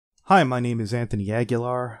Hi, my name is Anthony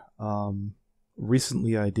Aguilar.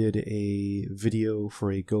 Recently I did a video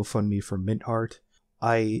for a GoFundMe for Mint Art.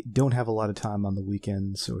 I don't have a lot of time on the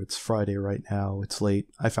weekend, so it's Friday right now. It's late.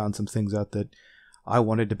 I found some things out that I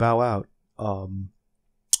wanted to bow out.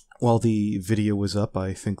 While the video was up,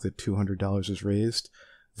 I think that $200 was raised.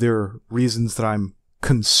 There are reasons that I'm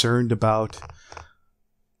concerned about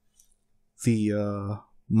the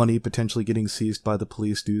money potentially getting seized by the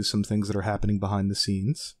police due to some things that are happening behind the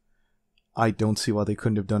scenes. I don't see why they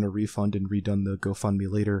couldn't have done a refund and redone the GoFundMe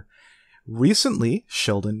later. Recently,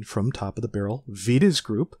 Sheldon from Top of the Barrel, Vida's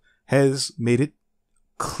group, has made it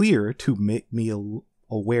clear to make me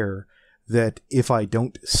aware that if I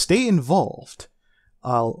don't stay involved,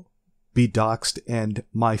 I'll be doxxed and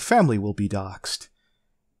my family will be doxxed.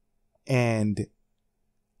 And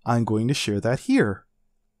I'm going to share that here.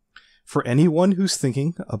 For anyone who's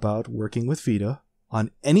thinking about working with Vida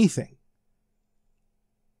on anything,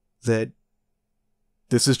 that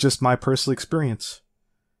this is just my personal experience.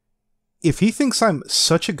 If he thinks I'm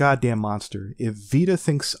such a goddamn monster, if Vida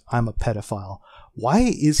thinks I'm a pedophile, why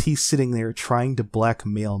is he sitting there trying to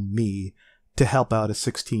blackmail me to help out a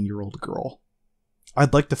 16-year-old girl?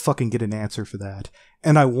 I'd like to fucking get an answer for that.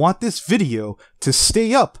 And I want this video to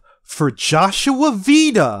stay up for Joshua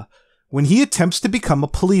Vida when he attempts to become a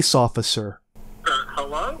police officer.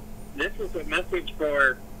 Hello? This is a message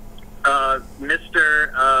for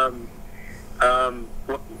Mr.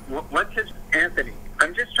 What's his Anthony?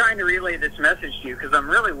 I'm just trying to relay this message to you because I'm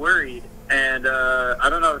really worried, and I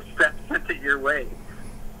don't know if Steph sent it your way.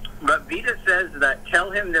 But Vida says that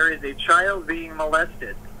tell him there is a child being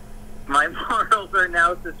molested. My morals are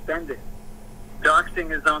now suspended.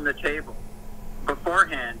 Doxing is on the table.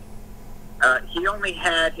 Beforehand, he only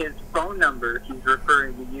had his phone number, he's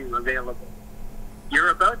referring to you, available. You're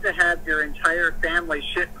about to have your entire family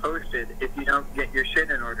shit posted if you don't get your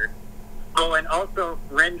shit in order. Oh, and also,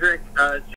 Rendrick